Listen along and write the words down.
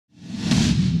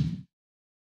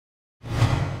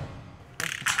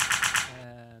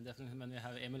when you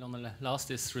have Emil on the last,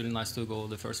 it's really nice to go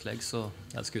the first leg, so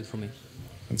that's good for me.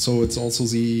 And so it's also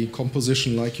the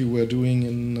composition like you were doing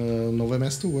in Norway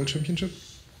World Championship?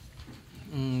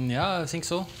 Yeah, I think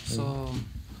so. So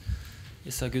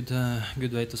it's a good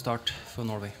way to start for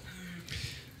Norway.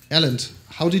 Erlend,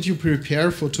 how did you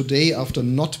prepare for today after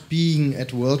not being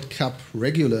at World Cup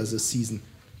regular this season?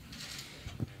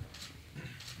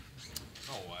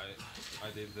 Oh,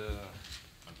 I did.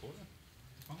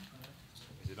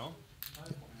 Is it on?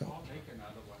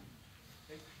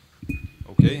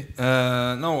 Okay.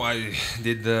 No, I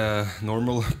did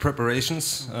normal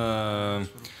preparations.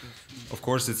 Of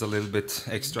course, it's a little bit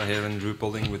extra here in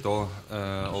Ruhpolding with all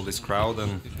this crowd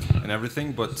and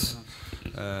everything, but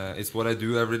it's what I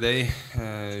do every day: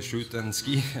 shoot and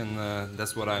ski, and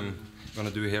that's what I'm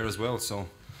gonna do here as well. So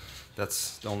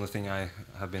that's the only thing I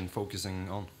have been focusing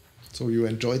on. So you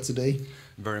enjoyed the day?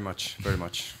 Very much, very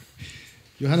much.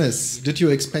 Johannes, did you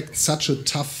expect such a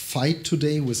tough fight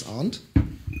today with Arndt?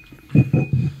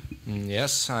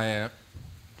 Yes, I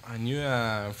knew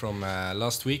from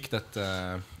last week that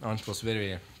Arndt was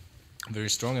very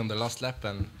strong on the last lap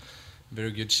and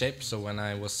very good shape. So when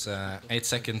I was 8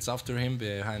 seconds after him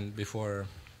before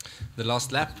the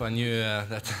last lap, I knew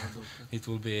that it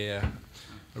will be a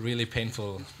really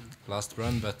painful last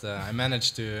run. But I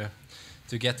managed to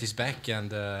get this back,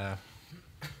 and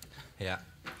yeah,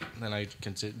 then I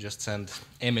can just send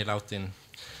Emil out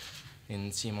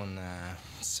in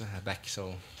Simon's back.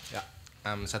 So yeah,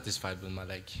 I'm satisfied with my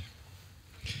leg.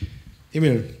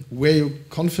 Emil, were you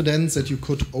confident that you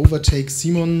could overtake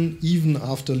Simon even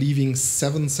after leaving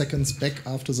 7 seconds back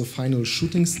after the final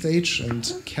shooting stage?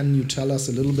 And can you tell us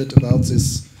a little bit about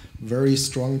this very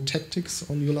strong tactics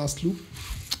on your last loop?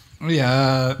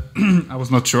 Yeah, I was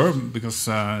not sure because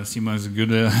Simon is a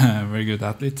good, very good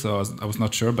athlete, so I was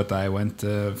not sure. But I went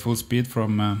full speed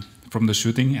from the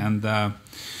shooting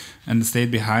and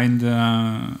stayed behind.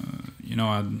 You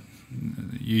know,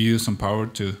 you use some power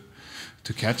to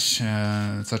catch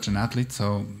such an athlete,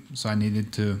 so I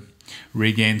needed to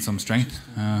regain some strength.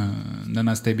 Then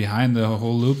I stayed behind the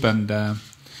whole loop, and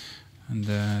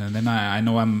then I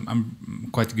know I'm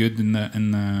quite good in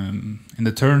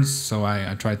the turns, so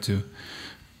I try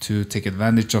to take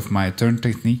advantage of my turn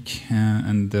technique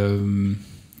and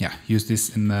yeah, use this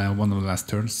in one of the last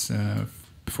turns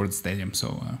before the stadium.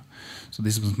 So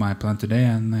this was my plan today,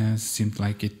 and it seemed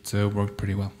like it worked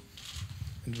pretty well.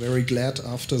 And very glad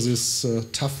after this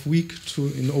tough week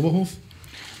in Oberhof?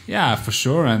 Yeah, for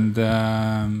sure. And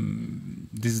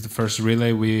this is the first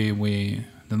relay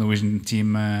the Norwegian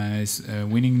team is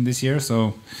winning this year.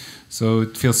 So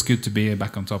it feels good to be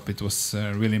back on top. It was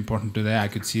really important today. I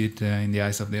could see it in the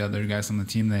eyes of the other guys on the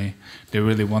team. They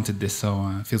really wanted this, so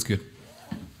it feels good.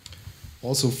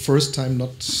 Also, first time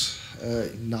not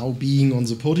now being on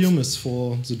the podium is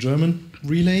for the German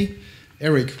relay.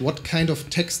 Eric, what kind of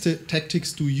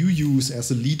tactics do you use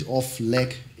as a lead-off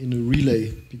leg in a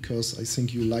relay? Because I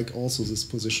think you like also this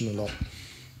position a lot.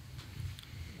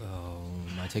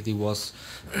 My tactic was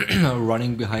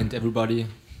running behind everybody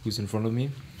who's in front of me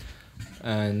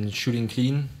and shooting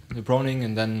clean the proning,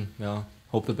 and then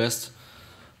hope the best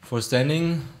for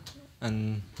standing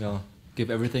and give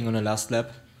everything on the last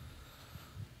lap.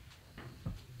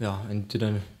 And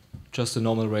did just a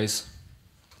normal race.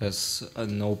 There's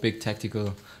no big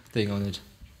tactical thing on it.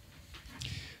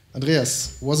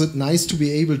 Andreas, was it nice to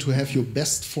be able to have your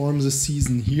best form this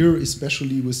season here,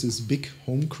 especially with this big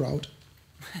home crowd?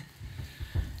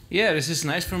 Yeah, this is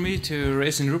nice for me to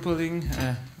race in Ruhpolding.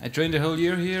 I trained the whole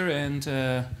year here, and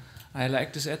I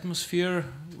like this atmosphere.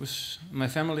 My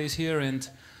family is here, and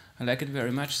I like it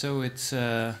very much. So it's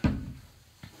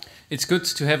good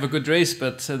to have a good race.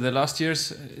 But the last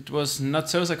years it was not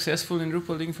so successful in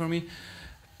Ruhpolding for me.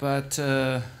 But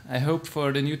I hope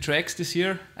for the new tracks this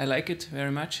year. I like it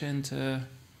very much, and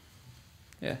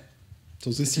yeah.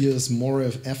 So this year is more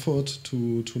of effort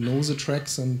to know the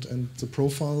tracks and the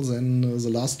profiles, and the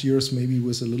last years maybe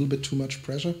with a little bit too much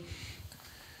pressure?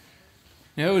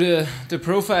 No, the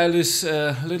profile is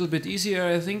a little bit easier,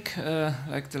 I think,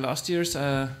 like the last years.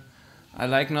 I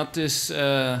like not this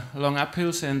long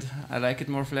uphills, and I like it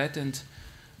more flat, and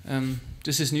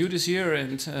this is new this year,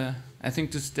 and I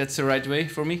think that's the right way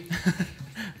for me,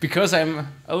 because I'm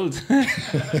old.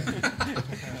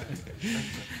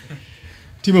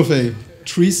 Timofey,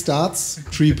 3 starts,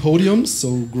 3 podiums,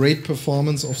 so great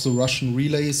performance of the Russian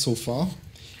relay so far.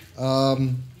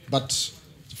 But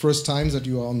the first time that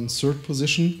you are on 3rd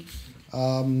position,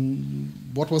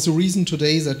 what was the reason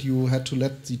today that you had to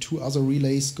let the 2 other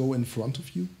relays go in front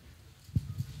of you?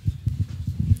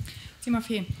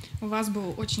 Timofey, У вас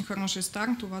был очень хороший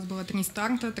старт, у вас было 3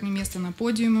 старта, 3 места на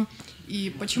подиуме. И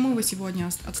почему вы сегодня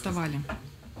отставали?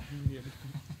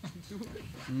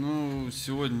 Ну,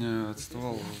 сегодня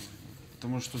отставал,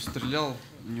 потому что стрелял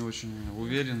не очень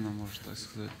уверенно, можно так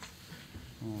сказать.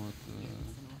 Вот.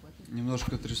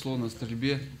 Немножко трясло на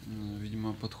стрельбе,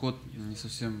 видимо, подход не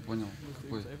совсем понял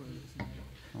какой.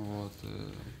 Вот.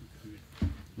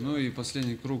 Ну и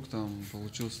последний круг там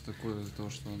получился такой, то,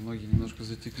 что ноги немножко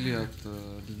затекли от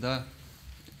льда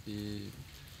и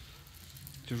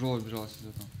тяжело бежалось из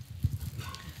этого.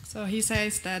 So he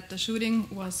says that the shooting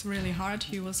was really hard.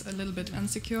 He was a little bit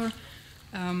insecure,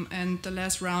 and the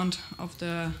last round of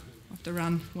the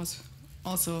run was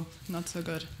also not so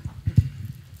good.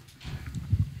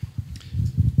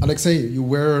 Alexei, you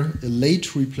were a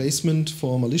late replacement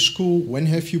for Malishko. When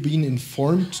have you been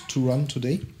informed to run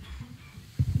today?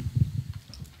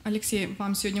 Алексей,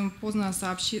 вам сегодня поздно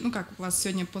сообщили, ну как, вас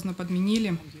сегодня поздно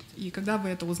подменили, и когда вы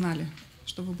это узнали,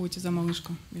 что вы будете за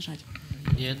малышку бежать?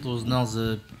 Я это узнал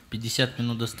за 50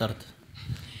 минут до старта.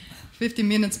 50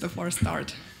 minutes before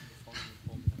start.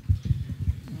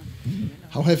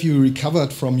 How have you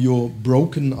recovered from your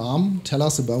broken arm? Tell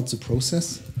us about the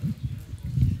process.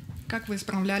 Как вы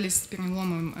справлялись с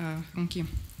переломом руки?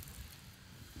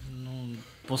 Ну,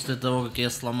 после того, как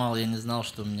я сломал, я не знал,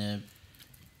 что у меня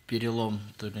перелом.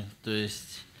 То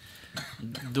есть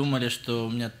думали, что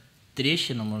у меня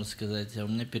трещина, можно сказать, а у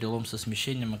меня перелом со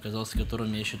смещением оказался, с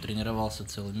которым я еще тренировался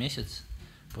целый месяц,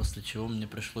 после чего мне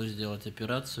пришлось сделать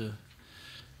операцию.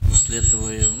 После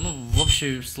этого, ну, в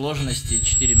общей сложности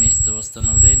 4 месяца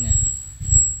восстановления.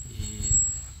 И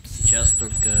сейчас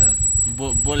только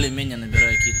более-менее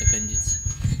набираю какие-то кондиции.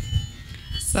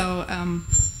 So,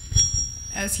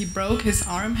 as he broke his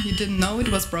arm, he didn't know it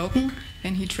was broken,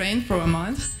 and he trained for a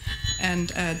month, and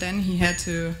then he had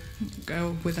to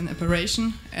go with an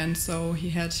operation, and so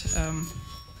he had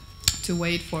to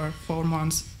wait for 4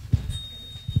 months.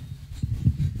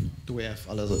 Do we have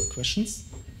other questions?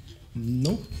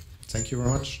 No? Thank you very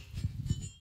much.